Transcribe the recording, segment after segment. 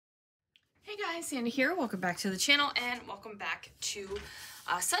Hey guys, Sandy here. Welcome back to the channel and welcome back to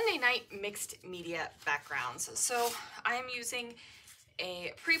Sunday night mixed media backgrounds. So I am using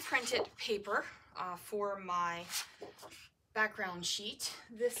a pre-printed paper for my background sheet.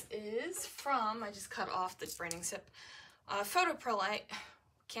 This is from, I just cut off the branding zip, Photoplay,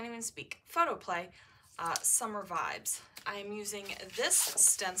 can't even speak, Photoplay Summer Vibes. I am using this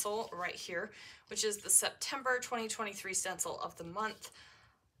stencil right here, which is the September 2023 stencil of the month.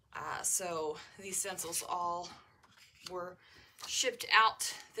 So these stencils all were shipped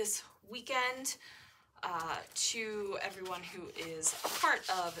out this weekend to everyone who is a part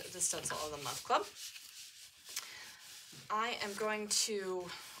of the Stencil of the Month Club. I am going to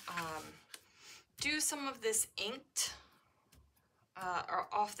do some of this inked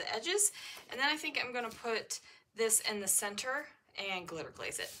off the edges, and then I think I'm going to put this in the center and glitter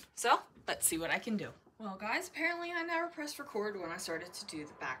glaze it. So let's see what I can do. Well guys, apparently I never pressed record when I started to do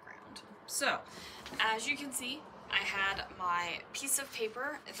the background. So, as you can see, I had my piece of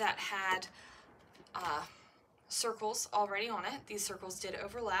paper that had circles already on it. These circles did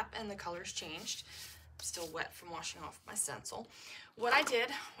overlap and the colors changed. I'm still wet from washing off my stencil. What I did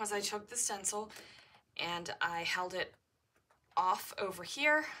was I took the stencil and I held it off over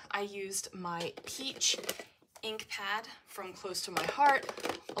here. I used my peach ink pad from Close to My Heart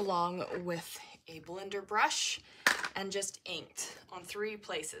along with a blender brush and just inked on 3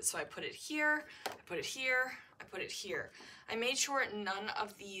 places. So I put it here, I put it here, I put it here. I made sure none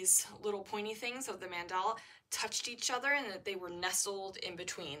of these little pointy things of the mandala touched each other and that they were nestled in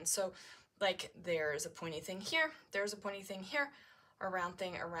between. So like there's a pointy thing here, there's a pointy thing here, a round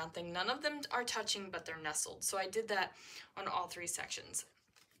thing, a round thing. None of them are touching, but they're nestled. So I did that on all 3 sections.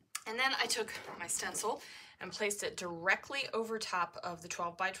 And then I took my stencil and placed it directly over top of the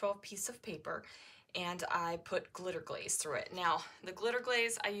 12 by 12 piece of paper, and I put glitter glaze through it. Now, the glitter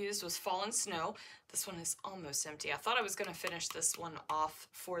glaze I used was Fallen Snow. This one is almost empty. I thought I was going to finish this one off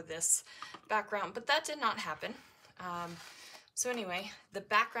for this background, but that did not happen. So anyway, the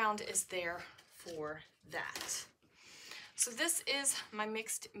background is there for that. So this is my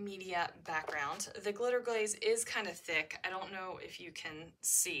mixed media background. The glitter glaze is kind of thick. I don't know if you can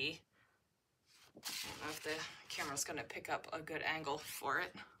see. I don't know if the camera's going to pick up a good angle for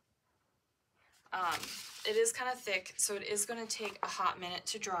it. It is kind of thick, so it is going to take a hot minute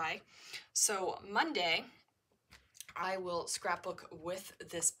to dry. So Monday, I will scrapbook with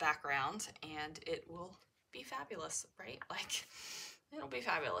this background, and it will be fabulous, right? Like, it'll be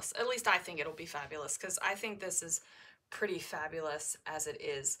fabulous. At least I think it'll be fabulous, because I think this is pretty fabulous as it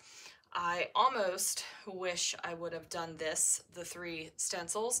is. I almost wish I would have done this, the 3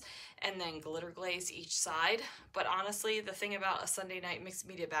 stencils, and then glitter glaze each side. But honestly, the thing about a Sunday night mixed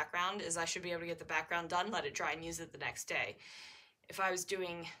media background is I should be able to get the background done, let it dry, and use it the next day. If I was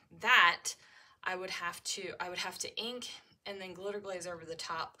doing that, I would have to ink and then glitter glaze over the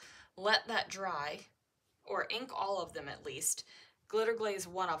top, let that dry, or ink all of them at least, glitter glaze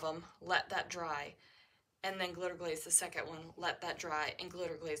one of them, let that dry, and then glitter glaze the second one, let that dry, and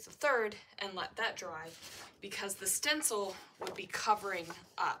glitter glaze the third, and let that dry, because the stencil would be covering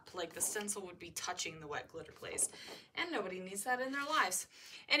up, like the stencil would be touching the wet glitter glaze, and nobody needs that in their lives.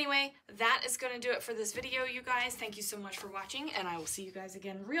 Anyway, that is going to do it for this video, you guys. Thank you so much for watching, and I will see you guys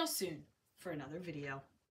again real soon for another video.